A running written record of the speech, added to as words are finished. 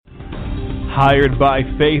Hired by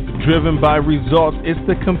faith, driven by results, it's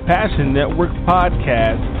the Compassion Network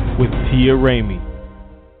podcast with Tia Ramey.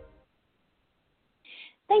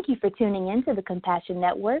 Thank you for tuning in to the Compassion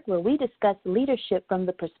Network, where we discuss leadership from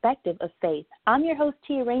the perspective of faith. I'm your host,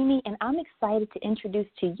 Tia Ramey, and I'm excited to introduce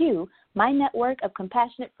to you my network of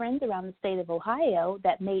compassionate friends around the state of Ohio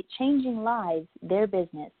that made changing lives their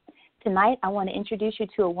business. Tonight, I want to introduce you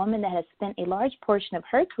to a woman that has spent a large portion of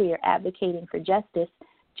her career advocating for justice.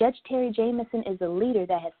 Judge Terri Jamison is a leader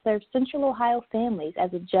that has served Central Ohio families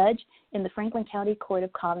as a judge in the Franklin County Court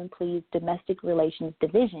of Common Pleas Domestic Relations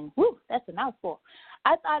Division. Woo, that's a mouthful.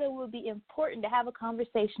 I thought it would be important to have a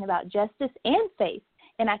conversation about justice and faith,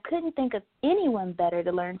 and I couldn't think of anyone better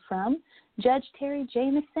to learn from. Judge Terri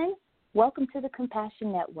Jamison, welcome to the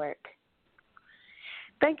Compassion Network.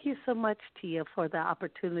 Thank you so much, Tia, for the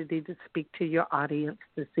opportunity to speak to your audience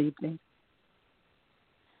this evening.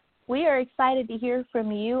 We are excited to hear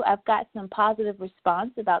from you. I've got some positive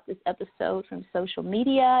response about this episode from social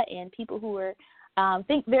media and people who are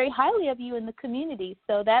think very highly of you in the community.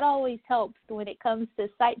 So that always helps when it comes to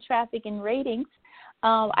site traffic and ratings.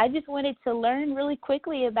 I just wanted to learn really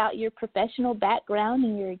quickly about your professional background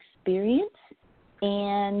and your experience,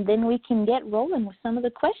 and then we can get rolling with some of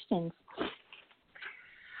the questions.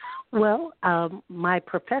 Well, my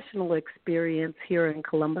professional experience here in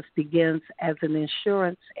Columbus begins as an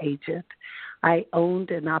insurance agent. I owned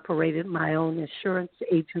and operated my own insurance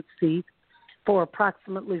agency for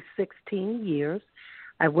approximately 16 years.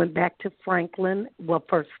 I went back to Franklin,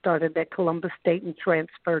 first started at Columbus State and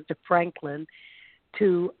transferred to Franklin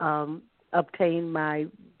to obtain my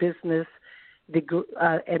business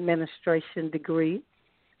administration degree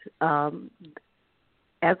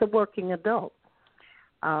as a working adult.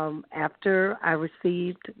 After I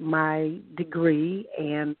received my degree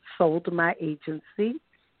and sold my agency,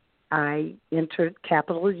 I entered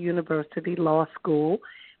Capital University Law School,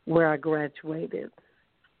 where I graduated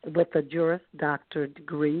with a Juris Doctor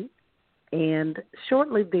degree, and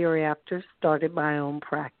shortly thereafter started my own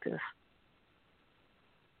practice.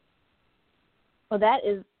 Well, that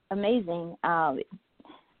is amazing.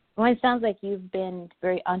 It sounds like you've been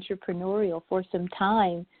very entrepreneurial for some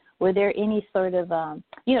time. Were there any sort of,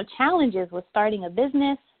 challenges with starting a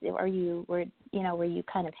business? Were you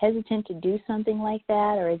kind of hesitant to do something like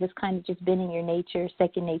that, or has this kind of just been in your nature,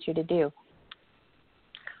 second nature to do?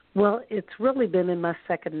 Well, it's really been in my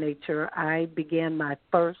second nature. I began my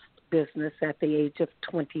first business at the age of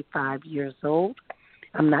 25 years old.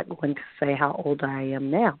 I'm not going to say how old I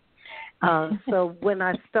am now. So when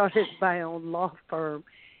I started my own law firm,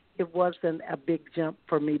 it wasn't a big jump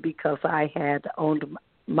for me because I had owned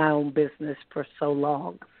my own business for so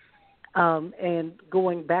long. And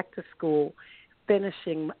going back to school,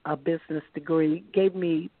 finishing a business degree gave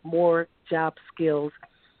me more job skills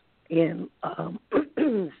in,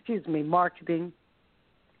 marketing,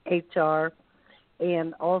 HR,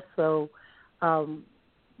 and also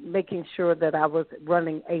making sure that I was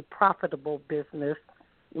running a profitable business,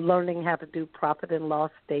 learning how to do profit and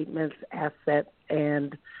loss statements, asset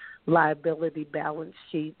and liability balance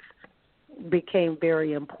sheets became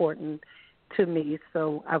very important to me.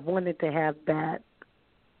 So I wanted to have that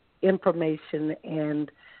information and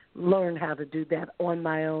learn how to do that on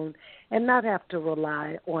my own and not have to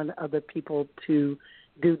rely on other people to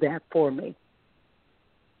do that for me.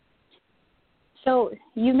 So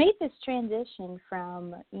you made this transition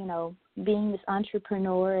from, being this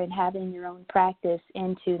entrepreneur and having your own practice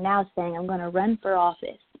into now saying, I'm going to run for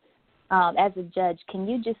office as a judge. Can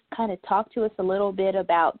you just kind of talk to us a little bit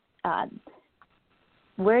about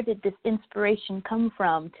where did this inspiration come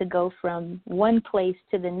from to go from one place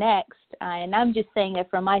to the next? And I'm just saying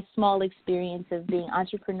that from my small experience of being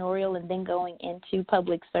entrepreneurial and then going into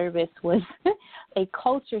public service was a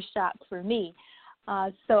culture shock for me.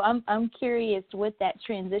 So I'm curious what that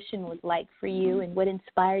transition was like for you and what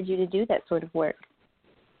inspired you to do that sort of work.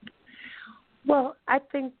 Well, I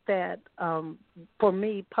think that for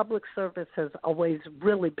me, public service has always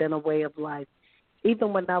really been a way of life.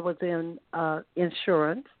 Even when I was in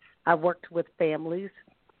insurance, I worked with families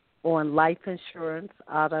on life insurance,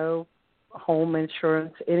 auto, home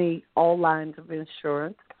insurance, all lines of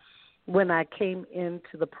insurance. When I came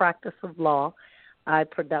into the practice of law, I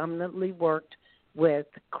predominantly worked with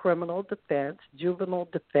criminal defense, juvenile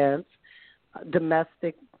defense,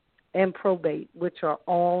 domestic, and probate, which are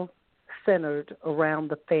all centered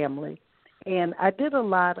around the family. And I did a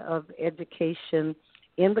lot of education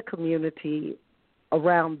in the community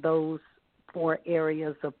around those 4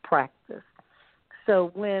 areas of practice.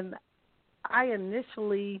 So when I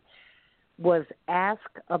initially was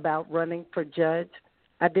asked about running for judge,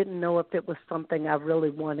 I didn't know if it was something I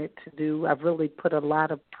really wanted to do. I really put a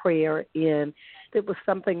lot of prayer in. It was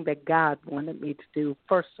something that God wanted me to do,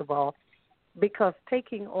 first of all, because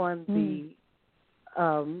taking on the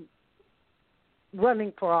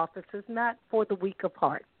running for office is not for the weak of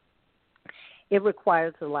heart. It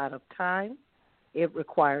requires a lot of time. It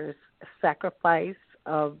requires sacrifice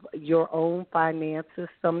of your own finances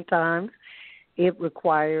sometimes. It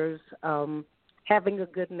requires having a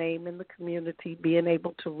good name in the community, being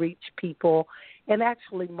able to reach people, and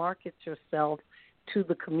actually market yourself to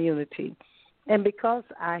the community. And because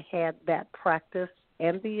I had that practice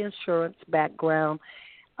and the insurance background,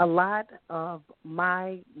 a lot of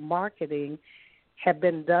my marketing had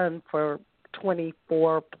been done for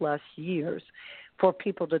 24-plus years for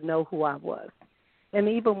people to know who I was. And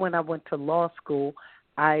even when I went to law school,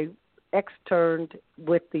 I externed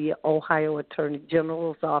with the Ohio Attorney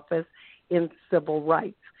General's office in civil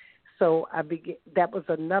rights. So that was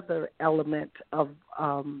another element of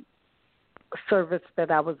service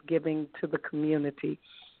that I was giving to the community.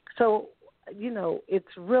 So,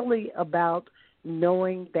 it's really about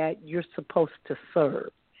knowing that you're supposed to serve.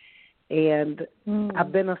 And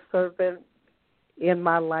I've been a servant in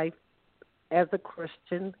my life as a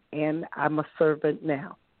Christian, and I'm a servant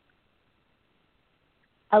now.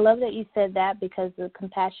 I love that you said that, because the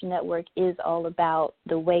Compassion Network is all about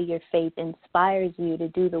the way your faith inspires you to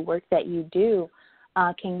do the work that you do.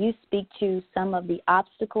 Can you speak to some of the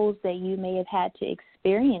obstacles that you may have had to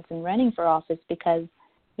experience in running for office? Because,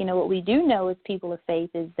 what we do know as people of faith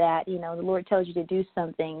is that, the Lord tells you to do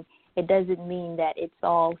something. It doesn't mean that it's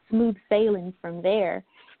all smooth sailing from there.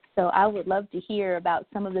 So I would love to hear about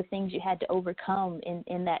some of the things you had to overcome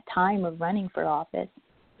in that time of running for office.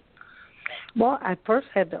 Well, I first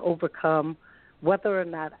had to overcome whether or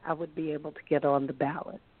not I would be able to get on the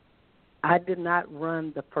ballot. I did not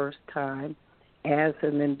run the first time as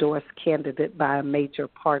an endorsed candidate by a major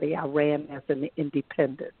party. I ran as an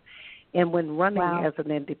independent. And when running as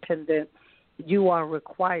an independent, you are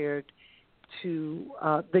required to,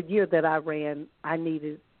 the year that I ran, I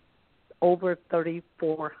needed over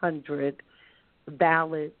 3,400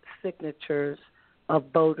 ballot signatures of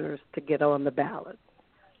voters to get on the ballot.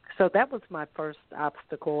 So that was my first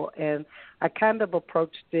obstacle, and I kind of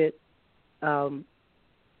approached it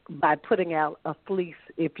by putting out a fleece,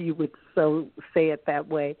 if you would so say it that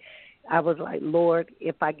way. I was like, Lord,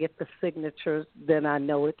 if I get the signatures, then I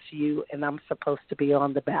know it's you, and I'm supposed to be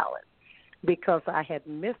on the ballot, because I had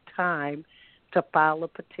missed time to file a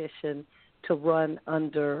petition to run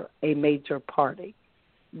under a major party.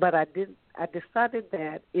 But I decided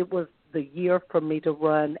that it was the year for me to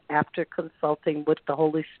run after consulting with the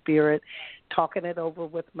Holy Spirit, talking it over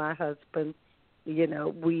with my husband.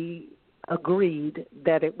 We agreed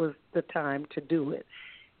that it was the time to do it.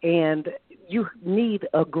 And you need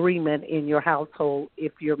agreement in your household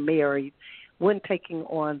if you're married when taking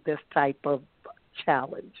on this type of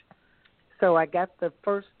challenge. So I got the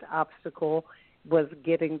first obstacle was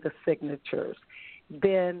getting the signatures.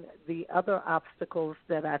 Then the other obstacles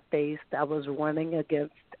that I faced, I was running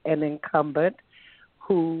against an incumbent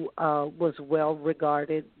who was well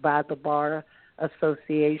regarded by the Bar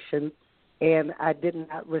Association, and I did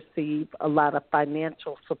not receive a lot of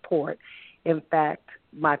financial support. In fact,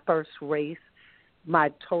 my first race,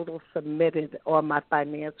 my total submitted on my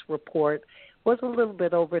finance report was a little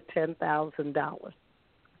bit over $10,000.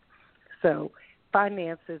 So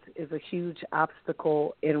finances is a huge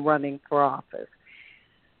obstacle in running for office.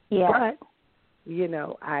 Yeah. But,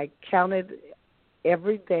 I counted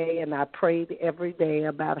every day and I prayed every day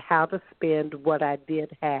about how to spend what I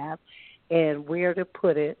did have and where to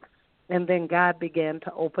put it. And then God began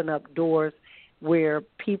to open up doors where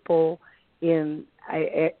people and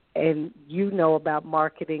about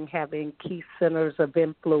marketing, having key centers of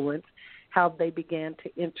influence, how they began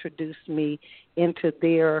to introduce me into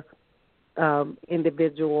their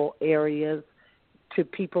individual areas to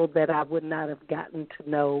people that I would not have gotten to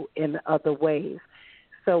know in other ways.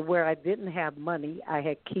 So where I didn't have money, I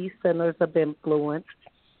had key centers of influence.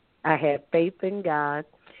 I had faith in God,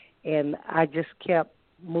 and I just kept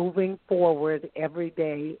moving forward every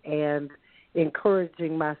day and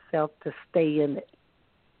encouraging myself to stay in it.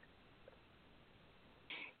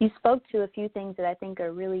 You spoke to a few things that I think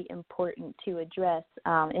are really important to address.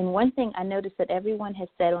 And one thing I noticed that everyone has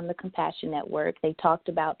said on the Compassion Network, they talked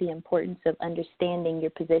about the importance of understanding your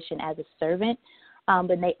position as a servant,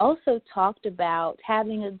 but they also talked about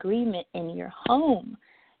having agreement in your home.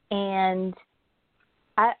 And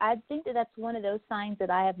I think that that's one of those signs that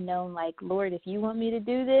I have known, like, Lord, if you want me to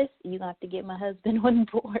do this, you're going to have to get my husband on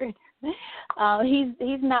board.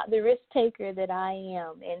 He's not the risk taker that I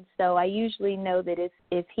am. And so I usually know that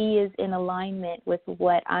if he is in alignment with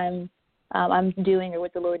what I'm doing or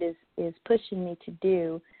what the Lord is pushing me to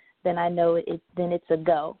do, then I know then it's a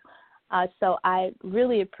go. So I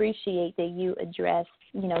really appreciate that you address,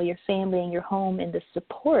 your family and your home and the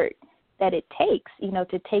support that it takes,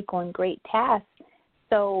 to take on great tasks.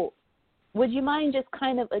 So would you mind just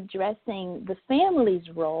kind of addressing the family's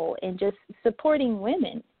role in just supporting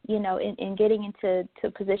women, in getting into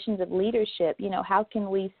positions of leadership? How can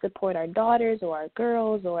we support our daughters or our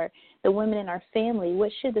girls or the women in our family?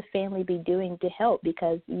 What should the family be doing to help?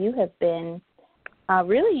 Because you have been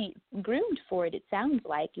really groomed for it, it sounds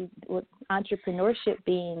like, with entrepreneurship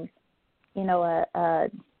being, a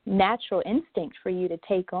natural instinct for you to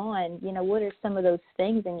take on. What are some of those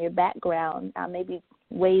things in your background, maybe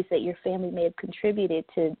ways that your family may have contributed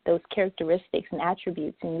to those characteristics and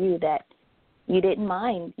attributes in you that you didn't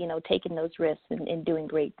mind, taking those risks and doing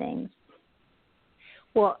great things?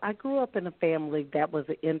 Well, I grew up in a family that was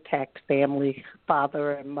an intact family,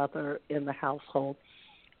 father and mother in the household.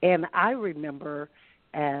 And I remember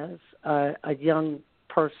as a young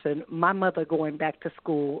person, my mother going back to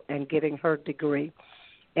school and getting her degree,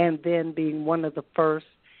 and then being one of the first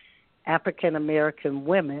African-American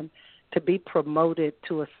women to be promoted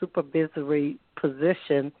to a supervisory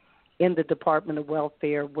position in the Department of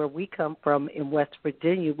Welfare, where we come from in West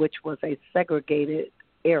Virginia, which was a segregated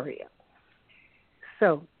area.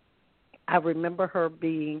 So I remember her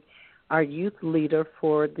being our youth leader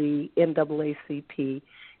for the NAACP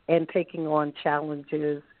and taking on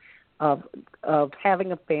challenges of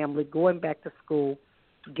having a family, going back to school,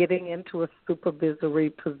 getting into a supervisory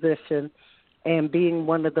position, and being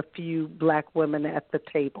one of the few black women at the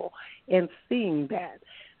table and seeing that.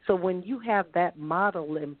 So when you have that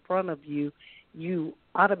model in front of you, you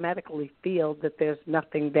automatically feel that there's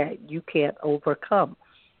nothing that you can't overcome.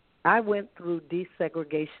 I went through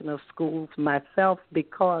desegregation of schools myself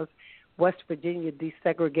because West Virginia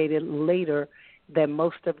desegregated later than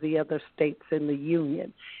most of the other states in the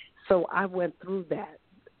Union. So I went through that,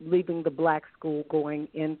 leaving the black school, going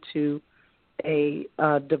into a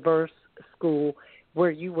diverse school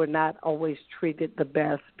where you were not always treated the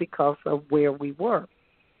best because of where we were.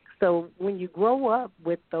 So when you grow up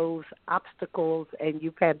with those obstacles and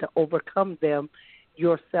you've had to overcome them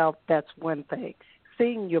yourself, that's one thing.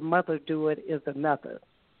 Seeing your mother do it is another.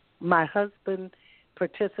 My husband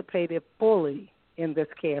participated fully in this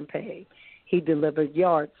campaign. He delivered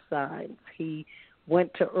yard signs. He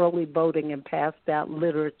went to early voting and passed out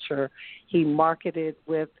literature. He marketed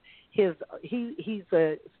with he's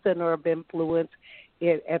a center of influence.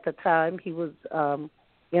 At the time, he was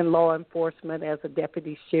in law enforcement as a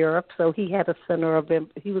deputy sheriff, so he was a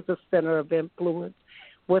center of influence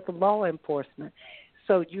with law enforcement.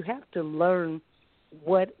 So you have to learn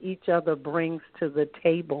what each other brings to the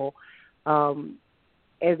table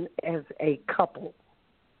as a couple,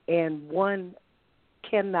 and one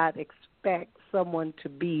cannot expect someone to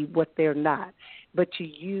be what they're not, but you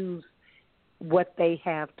use what they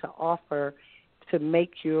have to offer to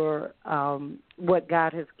make your what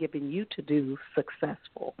God has given you to do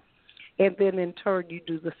successful. And then in turn you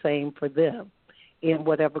do the same for them in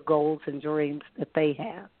whatever goals and dreams that they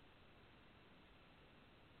have.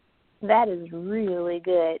 That is really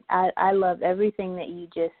good. I love everything that you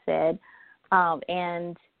just said.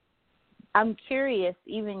 And I'm curious,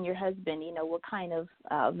 even your husband, what kind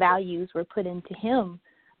of values were put into him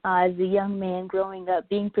as a young man growing up,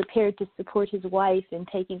 being prepared to support his wife and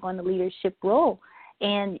taking on the leadership role.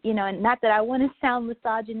 And, and not that I want to sound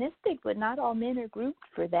misogynistic, but not all men are grouped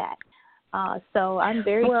for that. So I'm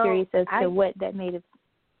very curious as to what that made of.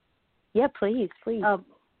 Yeah, please.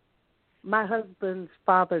 My husband's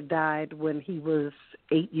father died when he was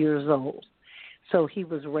 8 years old, so he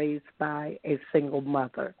was raised by a single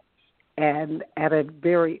mother. And at a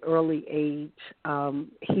very early age,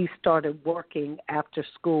 he started working after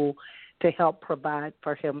school to help provide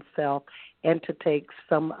for himself and to take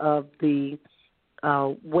some of the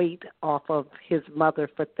weight off of his mother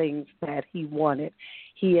for things that he wanted.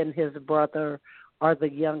 He and his brother are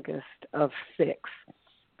the youngest of 6,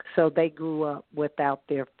 so they grew up without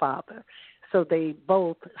their father. So they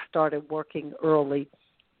both started working early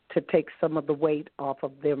to take some of the weight off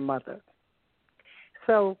of their mother.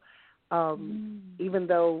 So even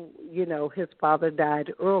though, his father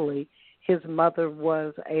died early, his mother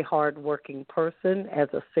was a hard-working person. As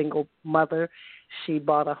a single mother, she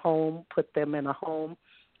bought a home, put them in a home,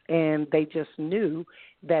 and they just knew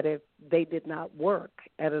that if they did not work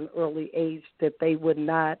at an early age, that they would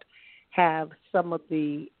not have some of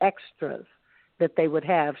the extras that they would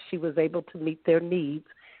have. She was able to meet their needs,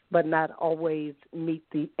 but not always meet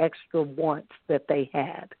the extra wants that they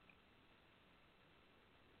had.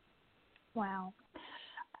 Wow.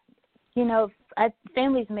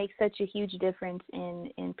 Families make such a huge difference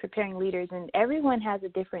in preparing leaders, and everyone has a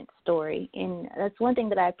different story. And that's one thing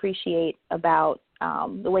that I appreciate about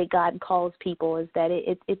the way God calls people, is that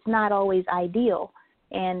it's not always ideal.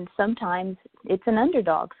 And sometimes it's an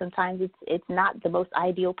underdog. Sometimes it's not the most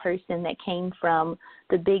ideal person that came from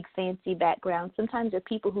the big fancy background. Sometimes they're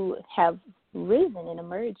people who have risen and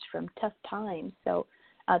emerged from tough times. So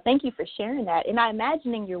thank you for sharing that. And I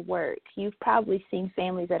imagine in your work, you've probably seen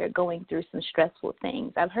families that are going through some stressful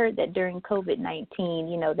things. I've heard that during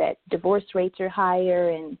COVID-19, that divorce rates are higher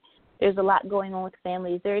and there's a lot going on with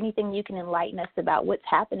families. Is there anything you can enlighten us about what's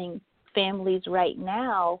happening families right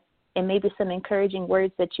now, and maybe some encouraging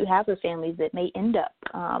words that you have for families that may end up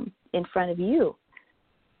in front of you?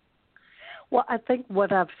 Well, I think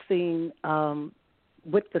what I've seen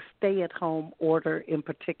with the stay-at-home order in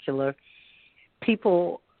particular,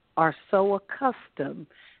 people are so accustomed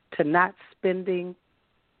to not spending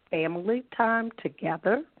family time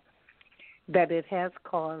together that it has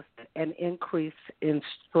caused an increase in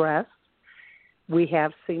stress. We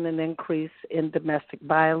have seen an increase in domestic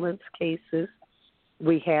violence cases.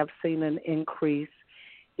 We have seen an increase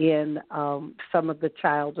in some of the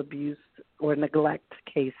child abuse or neglect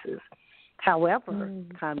cases. However,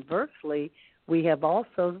 conversely, we have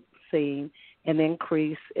also seen an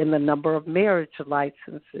increase in the number of marriage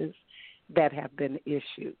licenses that have been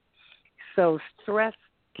issued. So stress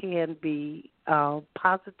can be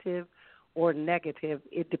positive or negative.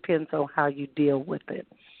 It depends on how you deal with it.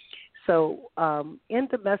 So in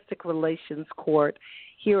domestic relations court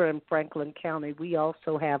here in Franklin County, we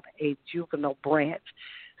also have a juvenile branch.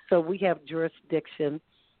 So we have jurisdiction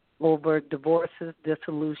over divorces,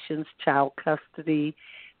 dissolutions, child custody,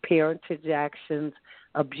 parentage actions,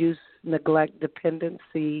 abuse, neglect,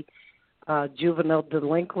 dependency, juvenile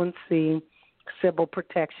delinquency, civil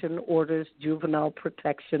protection orders, juvenile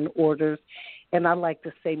protection orders, and I like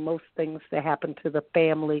to say most things that happen to the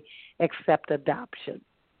family except adoption.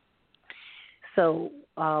 So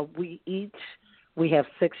we have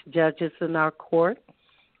 6 judges in our court.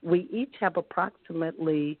 We each have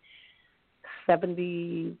approximately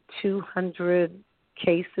 7,200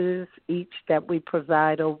 cases each that we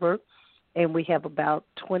preside over, and we have about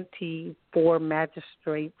 24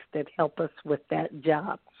 magistrates that help us with that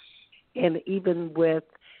job. And even with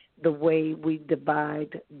the way we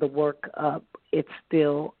divide the work up, it's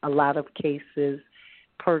still a lot of cases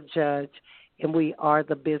per judge, and we are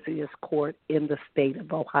the busiest court in the state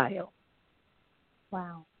of Ohio.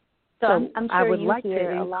 Wow. So I'm sure I would you like to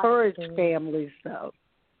hear encourage families, though.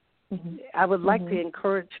 Mm-hmm. I would like to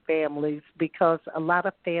encourage families, because a lot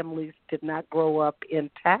of families did not grow up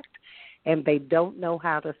intact, and they don't know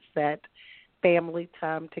how to set family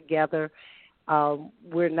time together.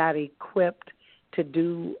 We're not equipped to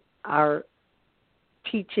do our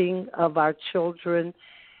teaching of our children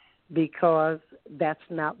because that's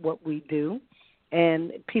not what we do.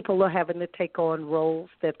 And people are having to take on roles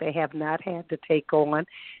that they have not had to take on.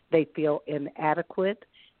 They feel inadequate.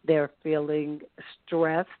 They're feeling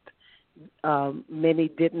stressed. Many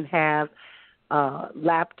didn't have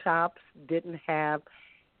laptops, didn't have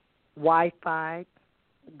Wi-Fi,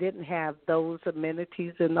 didn't have those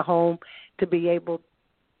amenities in the home to be able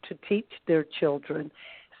to teach their children.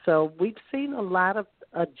 So we've seen a lot of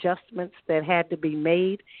adjustments that had to be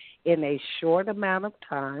made in a short amount of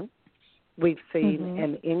time. We've seen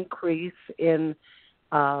an increase in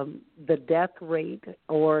the death rate,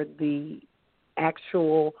 or the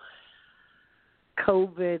actual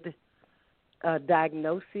COVID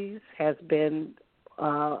diagnoses has been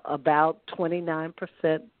about 29%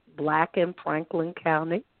 Black in Franklin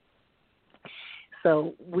County.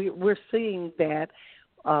 So we're seeing that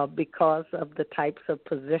because of the types of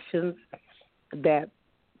positions that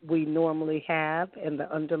we normally have and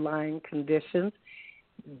the underlying conditions,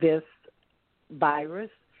 this virus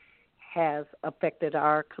has affected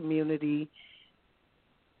our community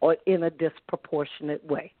or in a disproportionate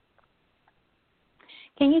way.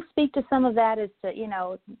 Can you speak to some of that as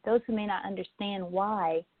to, those who may not understand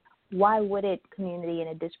why would it community in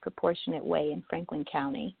a disproportionate way in Franklin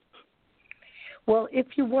County? Well, if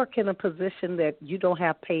you work in a position that you don't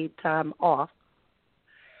have paid time off,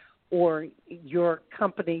 or your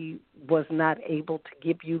company was not able to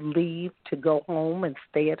give you leave to go home and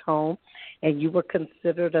stay at home, and you were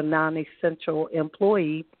considered a non-essential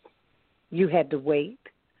employee, you had to wait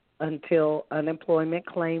until unemployment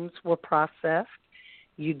claims were processed.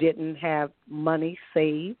 You didn't have money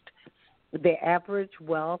saved. The average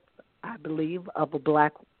wealth, I believe, of a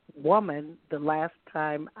black woman, the last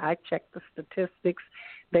time I checked the statistics,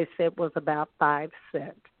 they said was about 5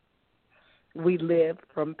 cents. We live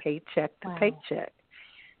from paycheck to paycheck.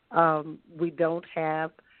 We don't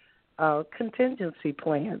have contingency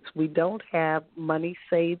plans. We don't have money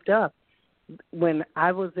saved up. When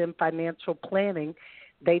I was in financial planning,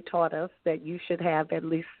 they taught us that you should have at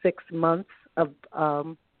least 6 months of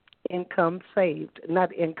income saved.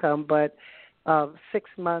 Not income, but 6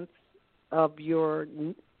 months of your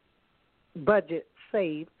budget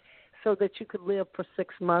saved so that you could live for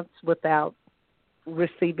 6 months without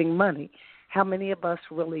receiving money. How many of us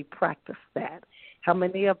really practice that? How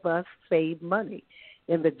many of us save money?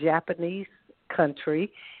 In the Japanese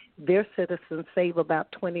country, their citizens save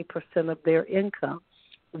about 20% of their income.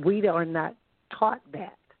 We are not taught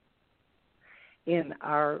that in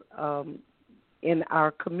our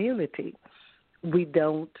community. We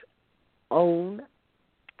don't own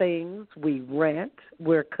things. We rent.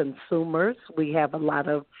 We're consumers. We have a lot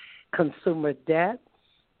of consumer debt.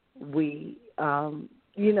 We're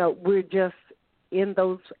just in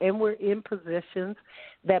those, and we're in positions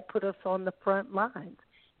that put us on the front lines.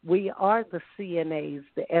 We are the CNAs,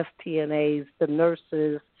 the STNAs, the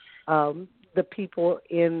nurses, the people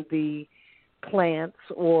in the plants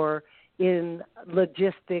or in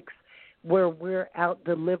logistics where we're out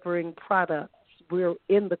delivering products. We're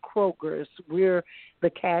in the Krogers. We're the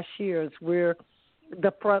cashiers. We're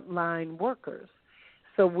the frontline workers.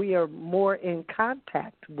 So we are more in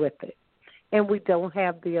contact with it. And we don't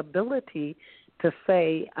have the ability to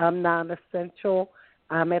say, I'm non-essential,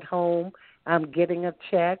 I'm at home, I'm getting a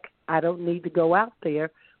check, I don't need to go out there.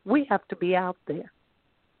 We have to be out there.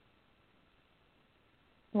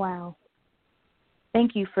 Wow.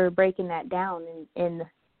 Thank you for breaking that down. And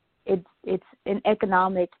it's an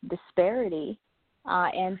economic disparity.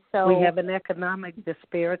 And so we have an economic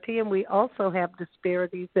disparity, and we also have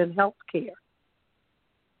disparities in health care.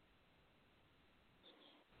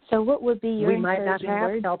 So what would be your encouraging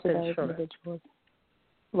words health to those insurance. individuals?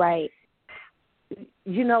 Right.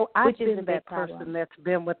 I've been that person that's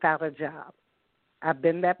been without a job. I've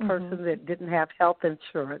been that person that didn't have health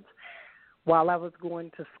insurance. While I was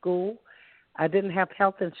going to school, I didn't have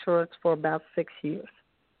health insurance for about 6 years.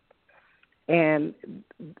 And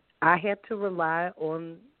I had to rely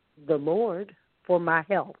on the Lord for my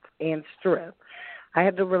health and strength. I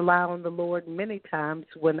had to rely on the Lord many times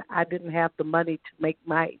when I didn't have the money to make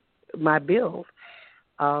my bills.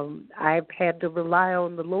 I've had to rely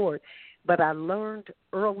on the Lord. But I learned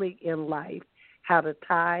early in life how to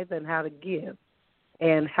tithe and how to give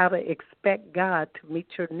and how to expect God to meet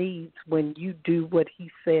your needs when you do what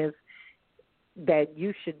he says that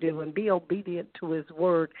you should do and be obedient to his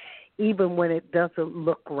word even when it doesn't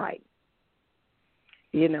look right.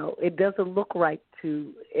 It doesn't look right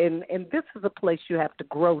to, and this is a place you have to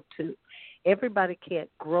grow to. Everybody can't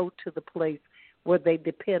grow to the place where they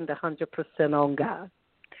depend 100% on God.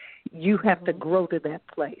 You have to grow to that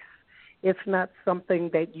place. It's not something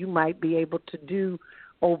that you might be able to do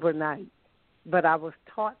overnight. But I was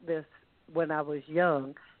taught this when I was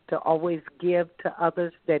young, to always give to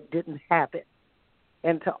others that didn't have it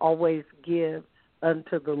and to always give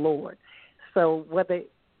unto the Lord. So whether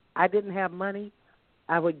I didn't have money,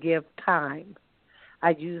 I would give time.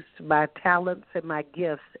 I used my talents and my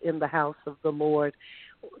gifts in the house of the Lord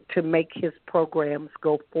to make his programs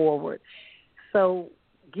go forward. So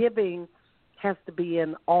giving has to be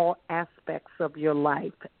in all aspects of your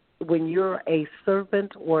life. When you're a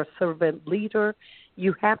servant or a servant leader,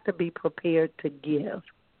 you have to be prepared to give.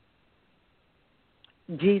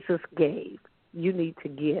 Jesus gave. You need to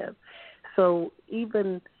give. So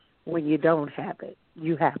even when you don't have it,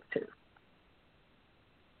 you have to.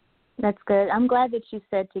 That's good. I'm glad that you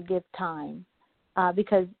said to give time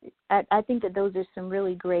because I think that those are some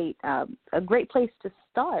really a great place to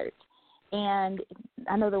start. And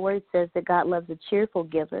I know the word says that God loves a cheerful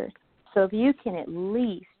giver. So if you can at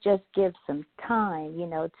least just give some time,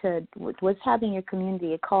 to what's having your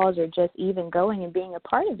community a cause or just even going and being a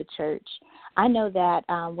part of the church. I know that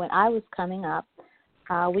when I was coming up,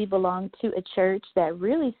 we belonged to a church that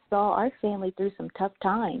really saw our family through some tough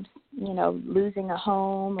times, losing a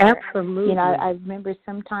home. Or, absolutely. I remember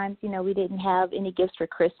sometimes, we didn't have any gifts for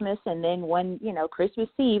Christmas. And then one, Christmas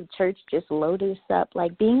Eve, church just loaded us up.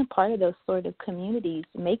 Like being a part of those sort of communities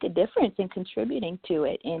make a difference in contributing to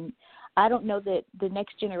it. And I don't know that the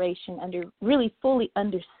next generation really fully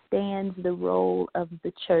understands the role of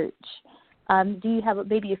the church Do you have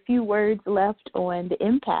maybe a few words left on the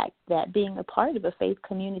impact that being a part of a faith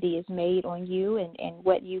community has made on you and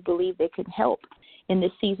what you believe they could help in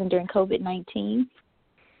this season during COVID-19?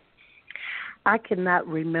 I cannot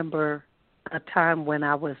remember a time when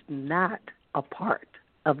I was not a part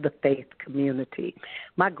of the faith community.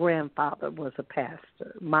 My grandfather was a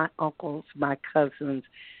pastor. My uncles, my cousins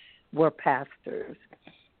were pastors.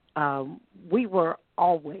 We were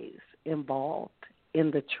always involved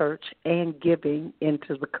in the church and giving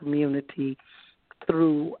into the community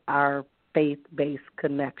through our faith-based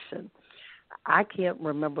connection. I can't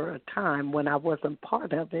remember a time when I wasn't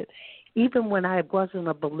part of it, even when I wasn't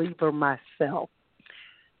a believer myself.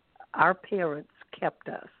 Our parents kept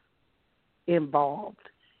us involved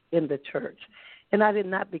in the church. And I did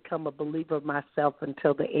not become a believer myself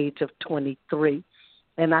until the age of 23.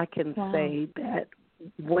 And I can say that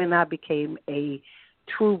when I became a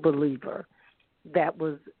true believer, that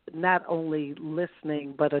was not only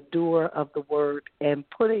listening but a doer of the word and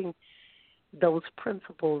putting those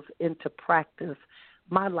principles into practice,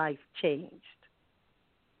 my life changed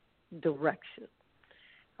direction.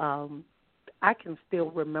 I can still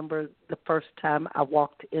remember the first time I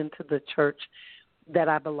walked into the church that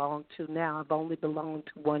I belong to now. I've only belonged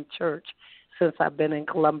to one church since I've been in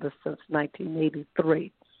Columbus since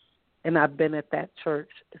 1983, and I've been at that church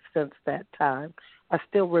since that time. I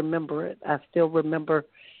still remember it. I still remember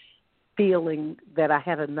feeling that I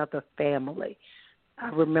had another family. I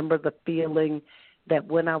remember the feeling that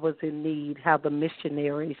when I was in need, how the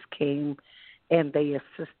missionaries came and they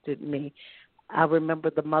assisted me. I remember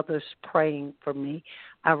the mothers praying for me.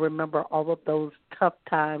 I remember all of those tough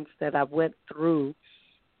times that I went through,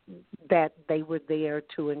 that they were there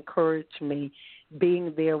to encourage me.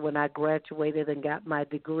 Being there when I graduated and got my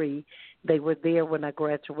degree. They were there when I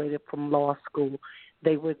graduated from law school.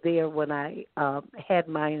 They were there when I had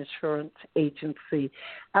my insurance agency.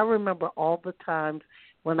 I remember all the times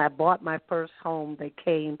when I bought my first home, they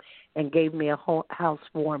came and gave me a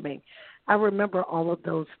housewarming. I remember all of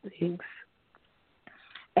those things.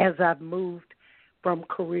 As I've moved from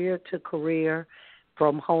career to career,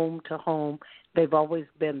 from home to home, they've always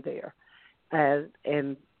been there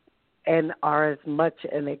and are as much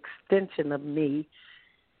an extension of me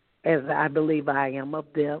as I believe I am of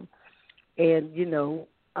them. And,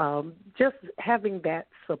 just having that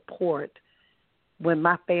support when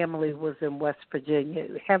my family was in West Virginia,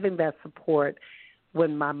 having that support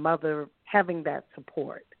when my mother, having that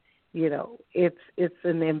support, it's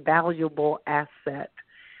an invaluable asset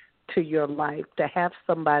to your life to have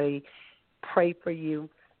somebody pray for you,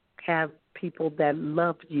 have people that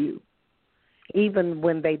love you, even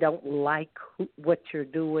when they don't like what you're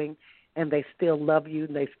doing, and they still love you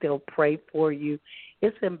and they still pray for you.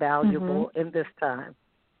 It's invaluable in this time.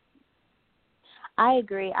 I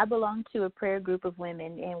agree. I belong to a prayer group of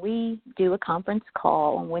women, and we do a conference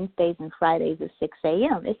call on Wednesdays and Fridays at 6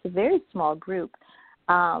 a.m. It's a very small group,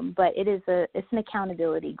 but it's an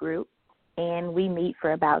accountability group, and we meet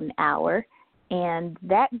for about an hour, and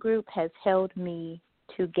that group has held me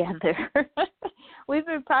together. We've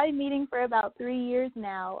been probably meeting for about 3 years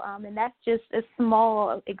now, and that's just a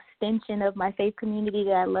small extension of my faith community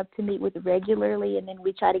that I love to meet with regularly, and then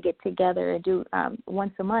we try to get together and do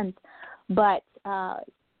once a month. But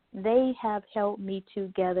they have held me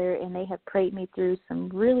together, and they have prayed me through some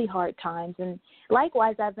really hard times. And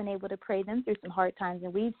likewise, I've been able to pray them through some hard times,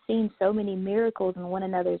 and we've seen so many miracles in one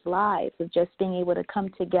another's lives of just being able to come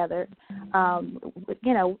together,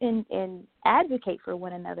 and advocate for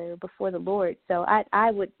one another before the Lord. So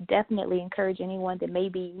I would definitely encourage anyone that may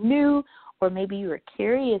be new or maybe you are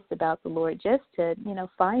curious about the Lord just to,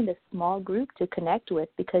 find a small group to connect with,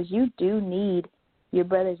 because you do need your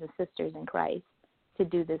brothers and sisters in Christ to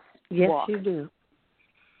do this walk. Yes, you do.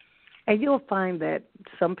 And you'll find that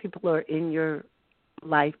some people are in your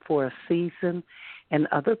life for a season and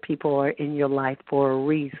other people are in your life for a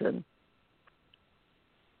reason.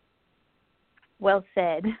 Well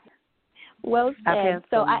said. Well said. I've had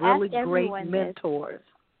so some I really asked great everyone mentors.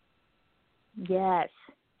 This. Yes.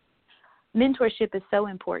 Mentorship is so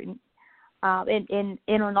important. And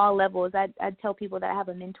on all levels, I tell people that I have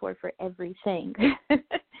a mentor for everything.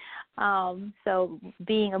 So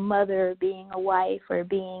being a mother, being a wife, or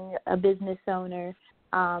being a business owner,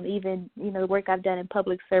 even, the work I've done in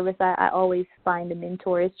public service, I always find a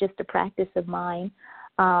mentor. It's just a practice of mine.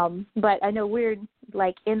 But I know we're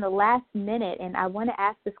in the last minute, and I want to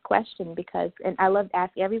ask this question and I love to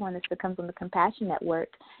ask everyone this that comes on the Compassion Network.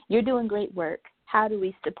 You're doing great work. How do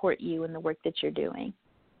we support you in the work that you're doing?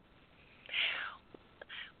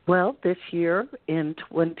 Well, this year in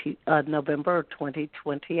November of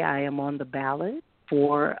 2020, I am on the ballot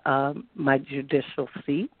for my judicial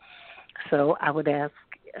seat. So I would ask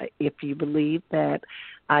if you believe that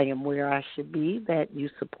I am where I should be, that you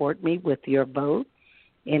support me with your vote.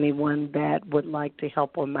 Anyone that would like to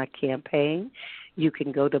help on my campaign, you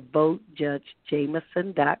can go to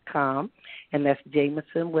votejudgejamison.com, and that's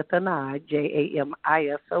Jamison with an I,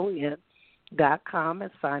 JAMISON.com,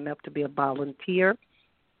 and sign up to be a volunteer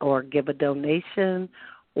or give a donation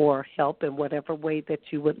or help in whatever way that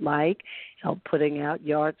you would like, help putting out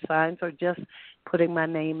yard signs or just putting my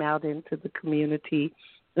name out into the community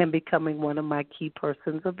and becoming one of my key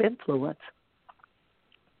persons of influence.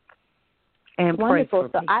 And wonderful.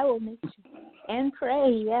 Pray for me. I will make sure and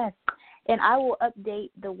pray, yes. And I will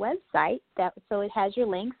update the website so it has your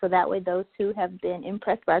link, so that way those who have been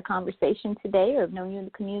impressed by our conversation today or have known you in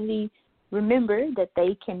the community remember that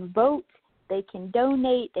they can vote, they can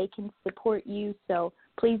donate, they can support you. So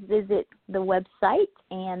please visit the website,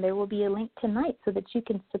 and there will be a link tonight so that you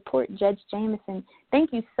can support Judge Jamison.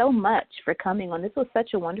 Thank you so much for coming on. This was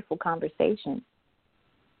such a wonderful conversation.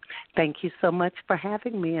 Thank you so much for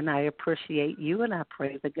having me, and I appreciate you, and I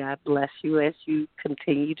pray that God bless you as you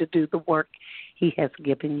continue to do the work He has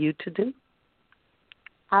given you to do.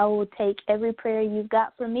 I will take every prayer you've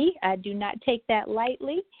got for me. I do not take that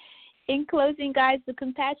lightly. In closing, guys, the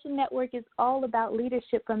Compassion Network is all about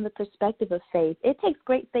leadership from the perspective of faith. It takes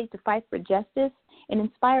great faith to fight for justice and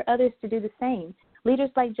inspire others to do the same.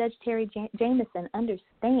 Leaders like Judge Terri Jamison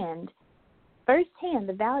understand firsthand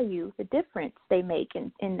the value, the difference they make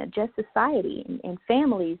in a just society and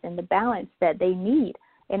families and the balance that they need,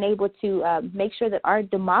 and able to make sure that our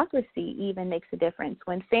democracy even makes a difference.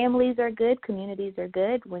 When families are good, communities are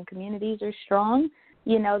good. When communities are strong,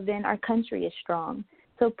 then our country is strong.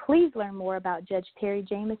 So please learn more about Judge Terri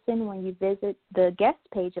Jamison when you visit the guest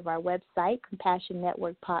page of our website,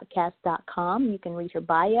 CompassionNetworkPodcast.com. You can read her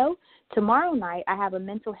bio. Tomorrow night, I have a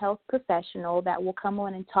mental health professional that will come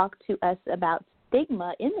on and talk to us about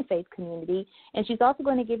stigma in the faith community, and she's also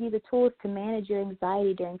going to give you the tools to manage your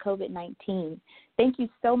anxiety during COVID-19. Thank you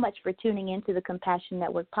so much for tuning in to the Compassion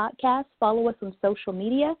Network podcast. Follow us on social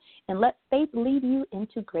media, and let faith lead you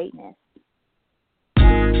into greatness.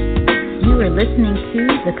 You are listening to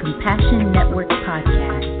the Compassion Network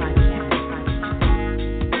podcast.